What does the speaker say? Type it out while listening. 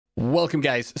Welcome,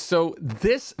 guys. So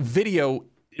this video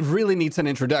really needs an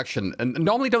introduction, and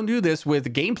normally don't do this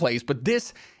with gameplays, but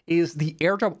this is the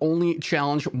airdrop only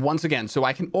challenge once again. So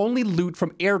I can only loot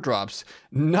from airdrops,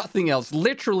 nothing else,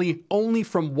 literally only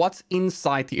from what's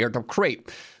inside the airdrop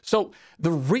crate. So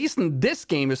the reason this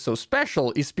game is so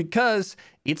special is because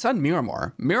it's on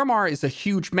Miramar. Miramar is a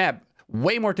huge map,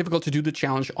 way more difficult to do the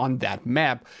challenge on that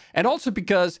map. And also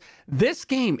because this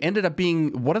game ended up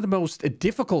being one of the most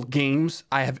difficult games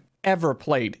I have ever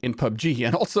played in PUBG,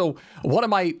 and also one of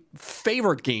my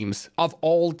favorite games of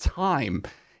all time.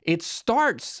 It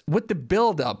starts with the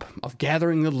build-up of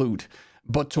gathering the loot,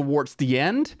 but towards the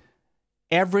end,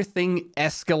 everything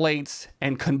escalates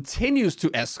and continues to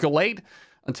escalate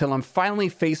until I'm finally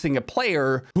facing a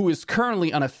player who is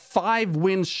currently on a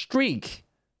 5-win streak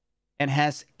and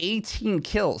has 18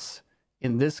 kills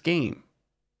in this game.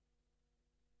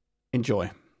 Enjoy.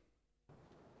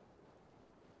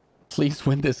 Please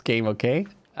win this game, okay?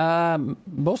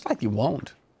 Most likely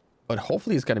won't, but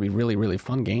hopefully it's gonna be really, really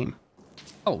fun game.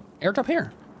 Oh, airdrop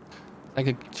here. I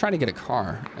could try to get a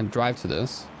car and drive to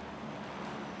this.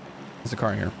 There's a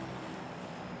car here.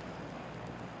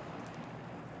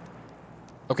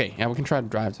 Okay, yeah, we can try to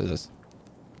drive to this.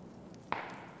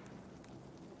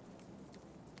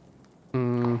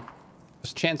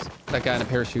 There's a chance that guy in a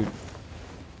parachute.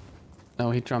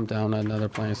 No, he jumped down another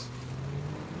place.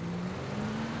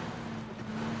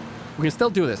 We can still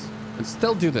do this. We can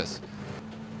still do this.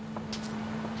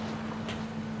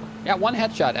 Yeah, one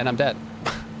headshot and I'm dead.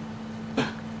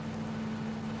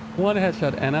 One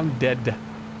headshot and I'm dead.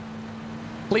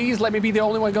 Please let me be the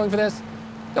only one going for this.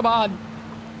 Come on.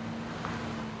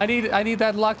 I need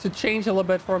that luck to change a little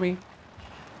bit for me.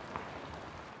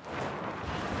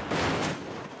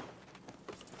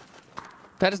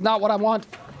 That is not what I want.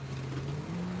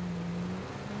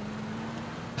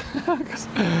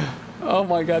 Oh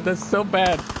my god, that's so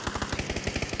bad.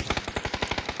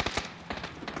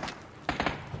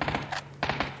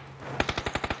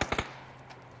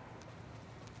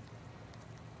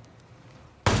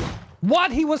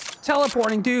 What? He was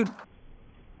teleporting, dude.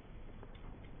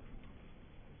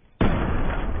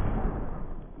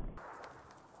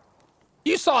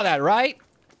 You saw that, right?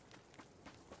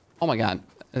 Oh my god.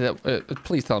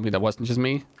 Please tell me that wasn't just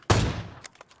me.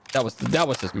 That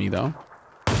was just me, though.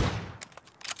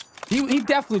 He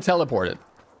definitely teleported.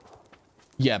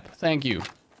 Yep, thank you.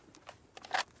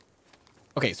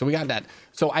 Okay, so we got that.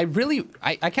 So I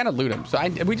kind of loot him. So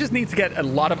we just need to get a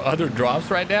lot of other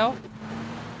drops right now.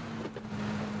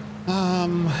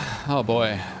 Oh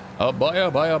boy. Oh boy, oh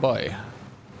boy, oh boy.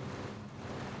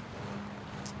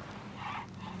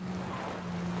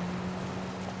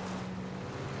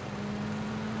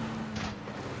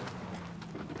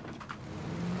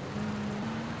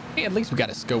 Hey, at least we got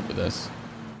a scope with this.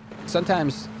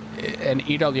 Sometimes an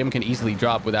EWM can easily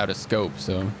drop without a scope,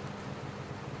 so.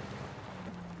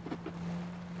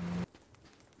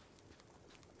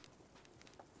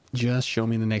 Just show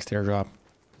me the next airdrop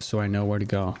so I know where to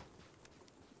go.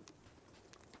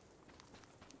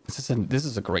 This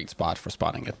is a great spot for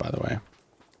spotting it, by the way.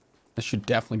 It should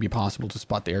definitely be possible to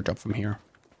spot the airdrop from here.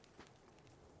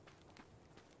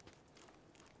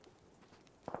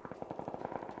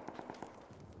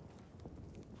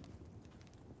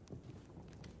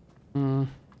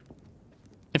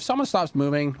 If someone stops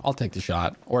moving, I'll take the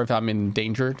shot. Or if I'm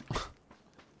endangered,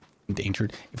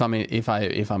 if I'm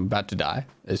about to die,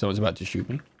 if someone's about to shoot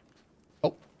me.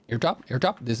 Oh,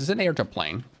 airdrop. This is an airdrop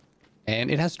plane, and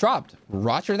it has dropped.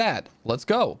 Roger that. Let's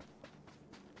go.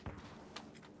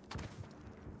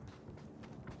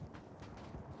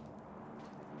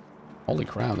 Holy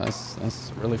crap,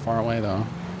 that's really far away though.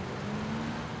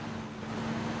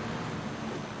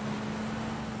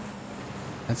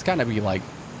 That's gotta be like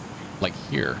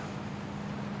here.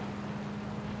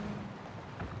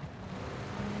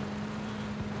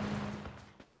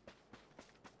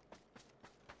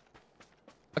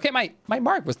 Okay, my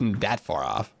mark wasn't that far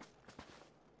off.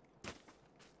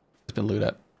 It's been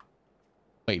looted.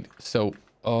 Wait, so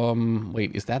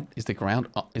wait, is the ground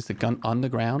is the gun on the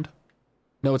ground?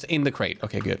 No, it's in the crate.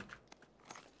 Okay, good.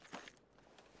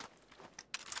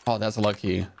 Oh, that's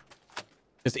lucky.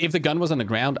 Because if the gun was on the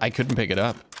ground, I couldn't pick it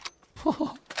up.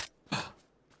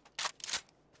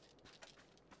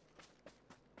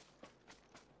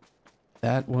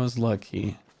 That was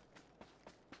lucky.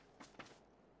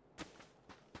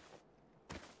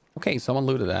 Okay, someone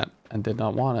looted that and did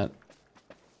not want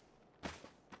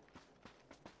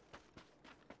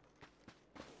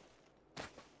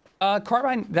it.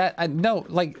 Carbine, no,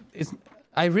 like,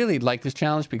 I really like this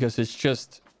challenge because it's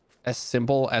just as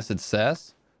simple as it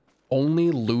says.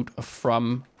 Only loot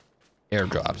from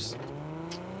airdrops.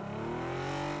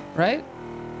 Right?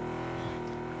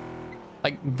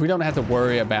 Like, we don't have to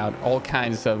worry about all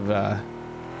kinds of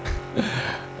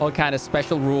all kind of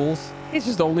special rules. It's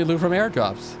just only loot from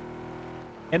airdrops.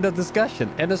 End of discussion.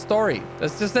 End of story.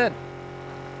 That's just it.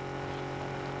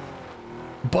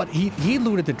 But he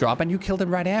looted the drop and you killed him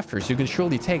right after, so you can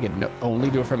surely take it. No, only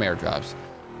do it from airdrops.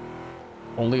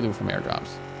 Only loot from airdrops.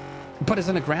 But it's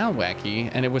in a ground wacky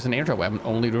and it was an airdrop weapon.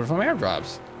 Only do it from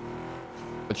airdrops.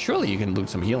 But surely you can loot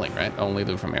some healing, right? Only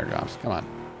loot from airdrops. Come on.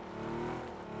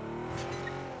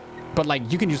 But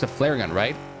like, you can use a flare gun,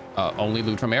 right? Only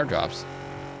loot from airdrops.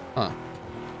 Huh.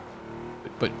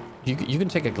 But you can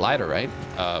take a glider, right?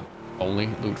 Only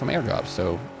loot from airdrops.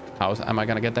 So how am I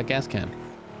gonna get that gas can?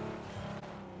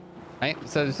 Right?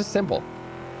 So it's just simple.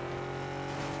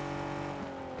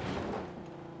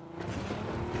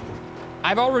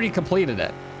 I've already completed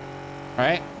it. All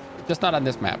right? Just not on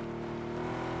this map.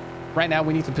 Right now,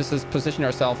 we need to position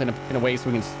ourselves in a way so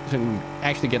we can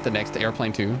actually get the next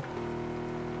airplane too.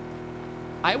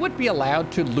 I would be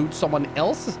allowed to loot someone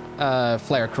else's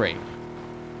flare crate.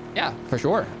 Yeah, for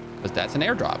sure. Because that's an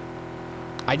airdrop.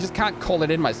 I just can't call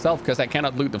it in myself because I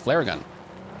cannot loot the flare gun.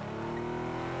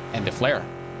 And the flare.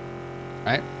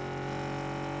 Right?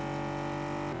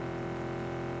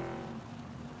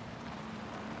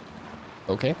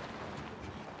 Okay.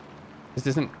 Is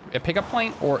this a pickup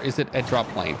plane or is it a drop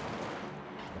plane?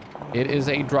 It is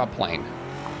a drop plane.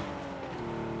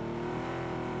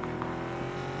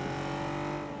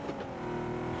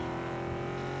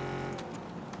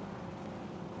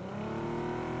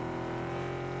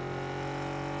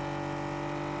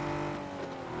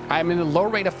 I'm in the low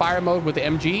rate of fire mode with the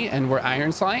MG and we're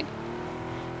iron sight.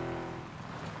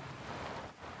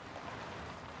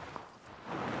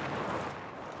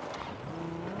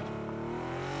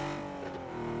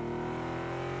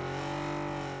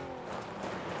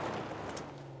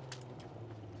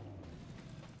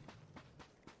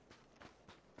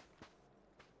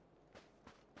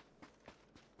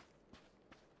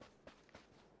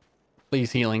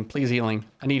 Please healing. Please healing.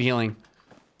 I need healing.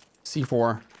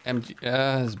 C4.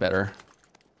 MG. Is better.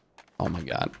 Oh my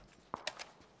god.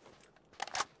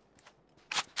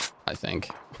 I think.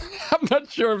 I'm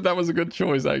not sure if that was a good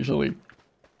choice, actually.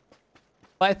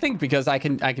 I think because I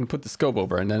can put the scope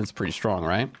over and then it's pretty strong,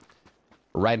 right?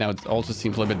 Right now it also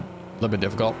seems a little bit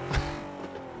difficult.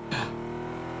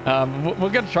 We're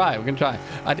gonna try. We're gonna try.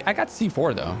 I got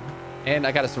C4 though, and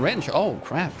I got a syringe. Oh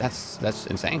crap! That's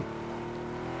insane.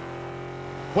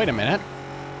 Wait a minute.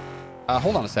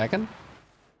 Hold on a second.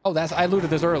 Oh, I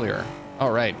looted this earlier.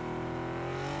 All right.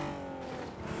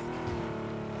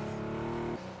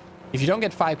 If you don't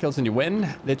get 5 kills and you win,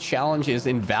 the challenge is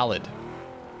invalid.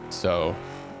 So,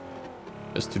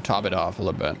 just to top it off a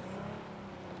little bit.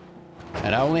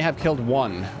 And I only have killed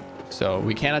 1, so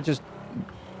we cannot just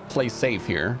play safe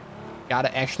here.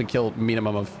 Gotta actually kill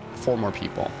minimum of 4 more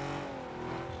people.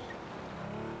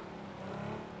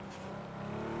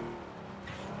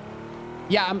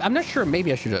 Yeah, I'm not sure.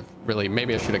 Maybe I should have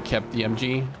kept the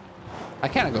MG. I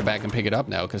can't go back and pick it up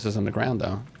now because it's on the ground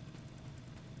though.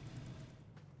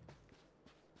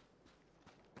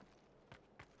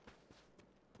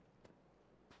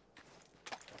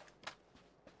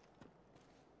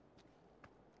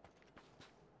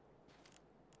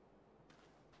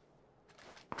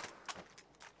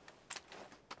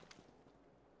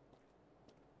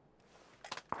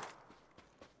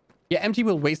 Yeah, MG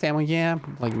will waste ammo. Yeah,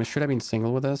 like, should I have been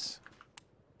single with this?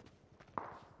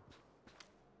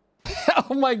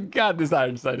 Oh my god, this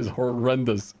iron sight is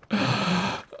horrendous.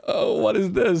 Oh, what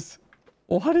is this?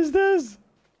 What is this?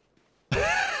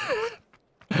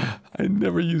 I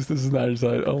never used this as an iron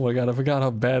sight. Oh my god, I forgot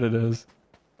how bad it is.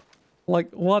 Like,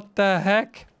 what the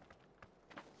heck?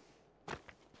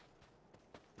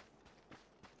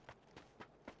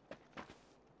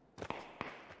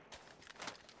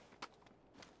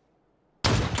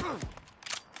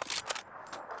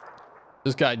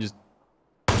 This guy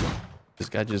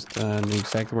just knew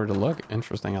exactly where to look.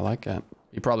 Interesting. I like that.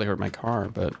 He probably heard my car,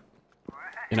 but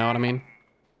you know what I mean?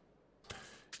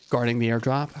 Guarding the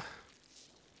airdrop.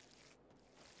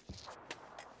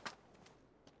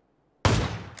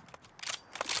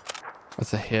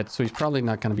 That's a hit. So he's probably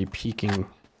not going to be peeking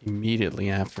immediately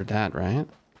after that, right?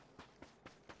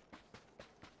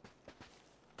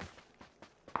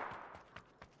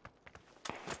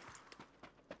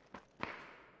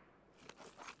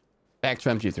 Back to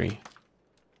MG3.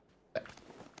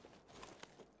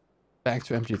 Back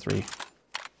to MG3.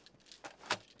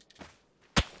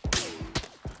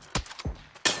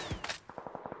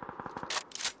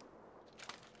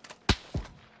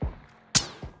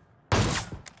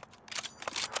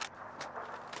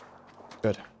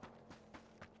 Good.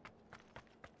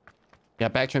 Yeah,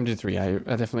 back to MD3.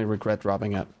 I definitely regret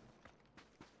dropping it.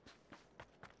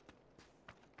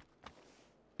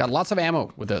 Got lots of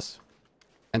ammo with this.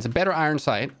 And it's a better iron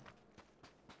sight.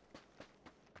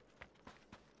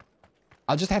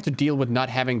 I'll just have to deal with not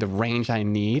having the range I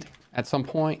need at some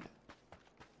point.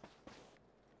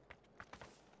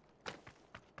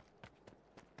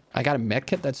 I got a med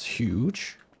kit that's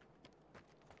huge.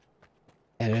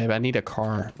 And I need a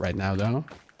car right now, though.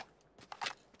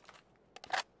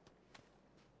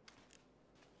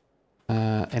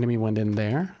 Enemy went in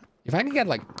there. If I can get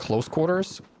like close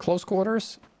quarters,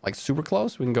 like super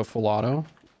close, we can go full auto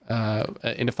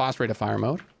in the fast rate of fire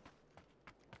mode.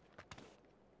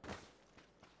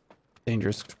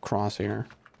 Dangerous cross here.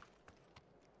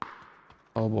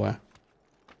 Oh boy.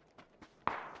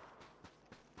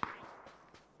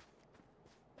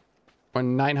 Or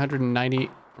 990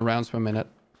 rounds per minute.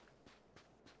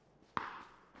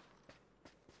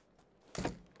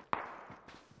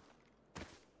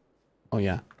 Oh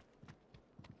yeah.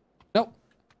 Nope.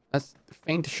 That's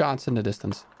faint shots in the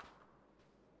distance.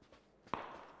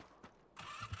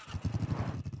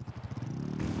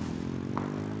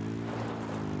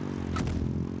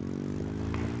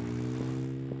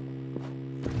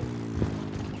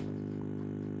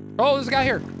 Oh, there's a guy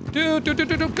here. Dude,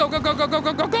 go,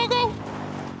 go.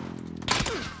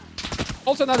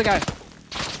 Also another guy.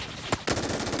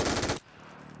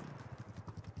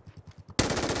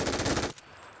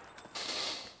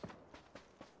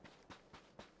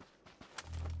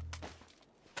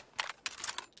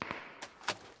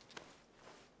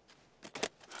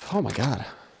 Oh my god.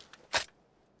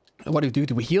 What do we do?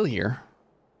 Do we heal here?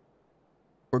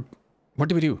 Or what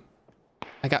do we do?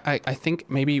 I think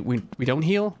maybe we don't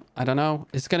heal. I don't know.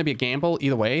 It's gonna be a gamble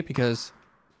either way because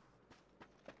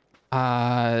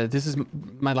this is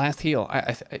my last heal.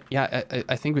 I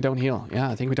think we don't heal. Yeah,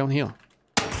 I think we don't heal.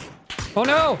 Oh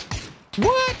no!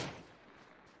 What?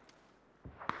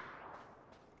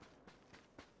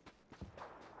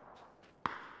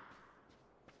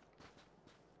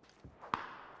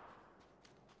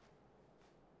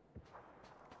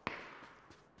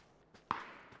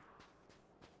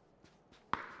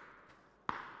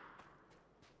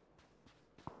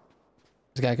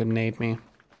 This guy could nade me.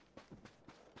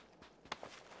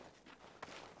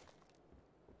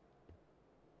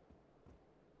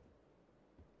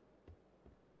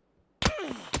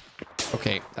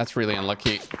 Okay, that's really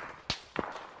unlucky. I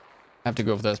have to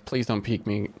go for this. Please don't peek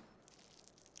me.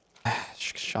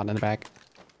 Shot in the back.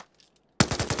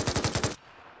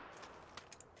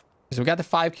 So we got the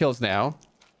 5 kills now.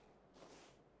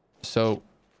 So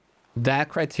that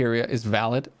criteria is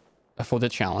valid for the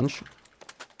challenge.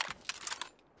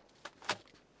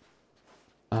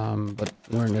 But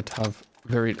we're in a tough,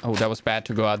 oh, that was bad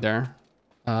to go out there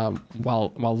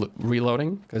while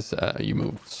reloading because you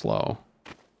move slow.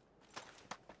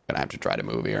 Gonna have to try to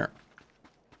move here.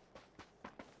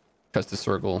 Press the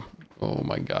circle. Oh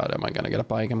my god, am I gonna get a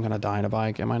bike? I'm gonna die in a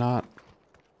bike, am I not?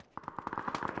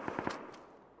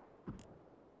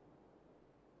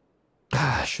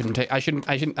 I shouldn't take, I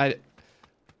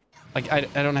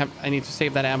don't have, I need to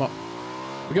save that ammo.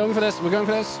 We're going for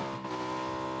this,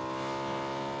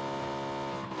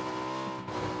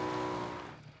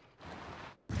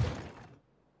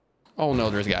 Oh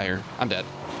no, there's a guy here. I'm dead.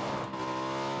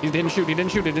 He didn't shoot.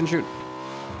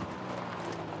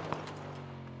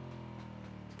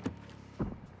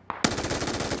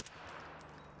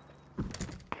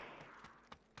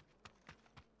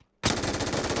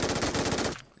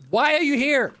 Why are you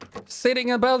here? Sitting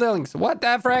in buildings. What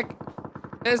the frick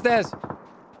is this?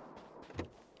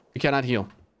 You cannot heal.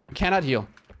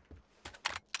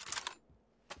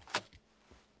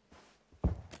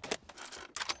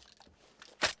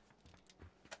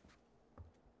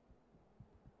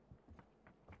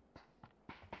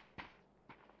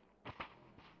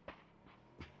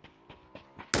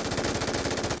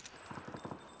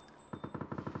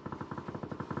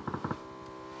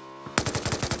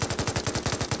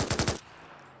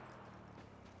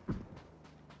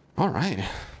 All right.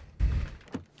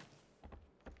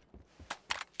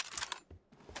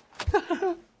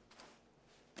 If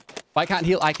I can't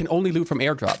heal, I can only loot from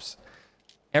airdrops.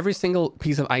 Every single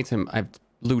piece of item I've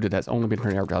looted has only been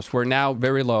from airdrops. We're now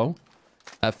very low.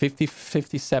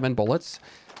 57 bullets.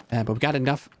 But we've got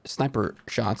enough sniper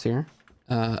shots here.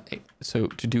 So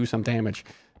to do some damage.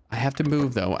 I have to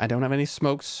move though. I don't have any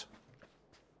smokes.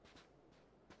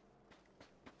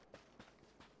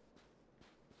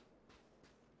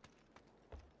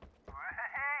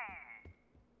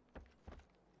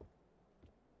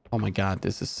 Oh my god,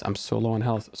 I'm so low on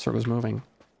health. Circle's moving.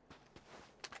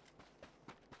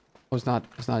 Oh, it's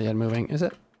not yet moving, is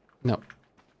it? No.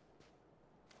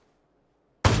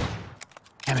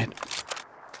 Damn it.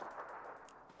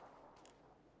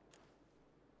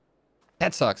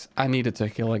 That sucks. I needed to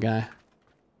kill a guy.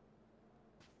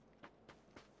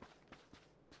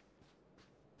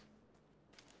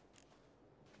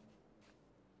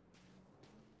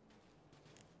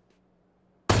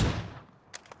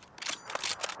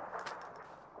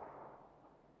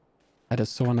 That is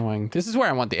so annoying. This is where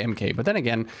I want the MK, but then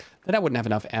again, then I wouldn't have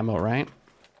enough ammo, right?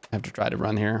 I have to try to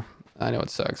run here. I know it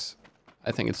sucks.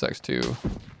 I think it sucks too.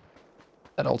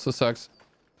 That also sucks.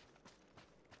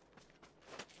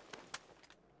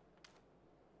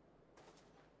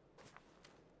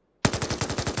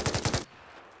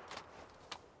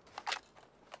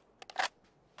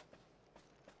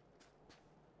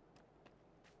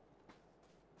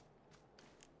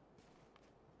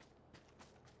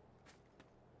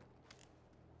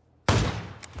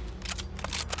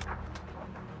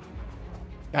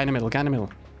 Guy in the middle, guy in the middle.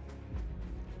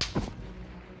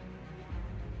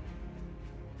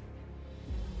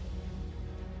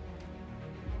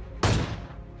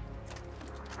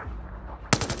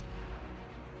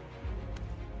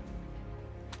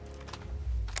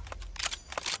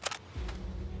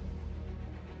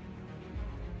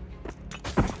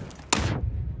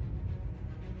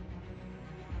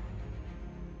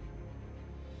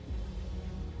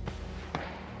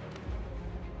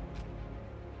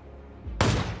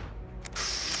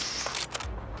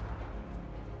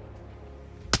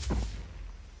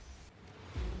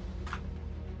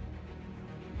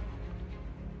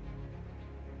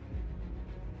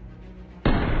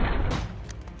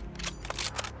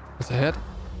 What's ahead?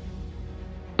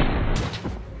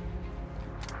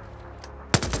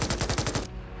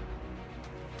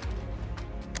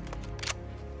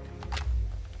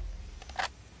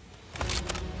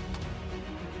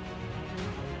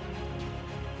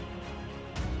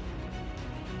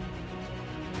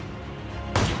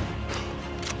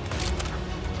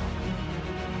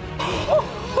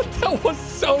 That was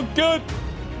so good.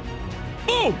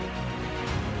 Boom.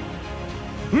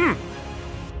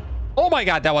 Oh my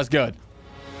god, that was good.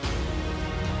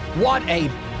 What a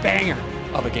banger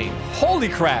of a game. Holy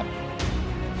crap.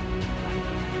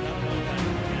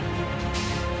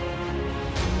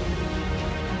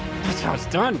 That's how it's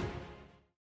done.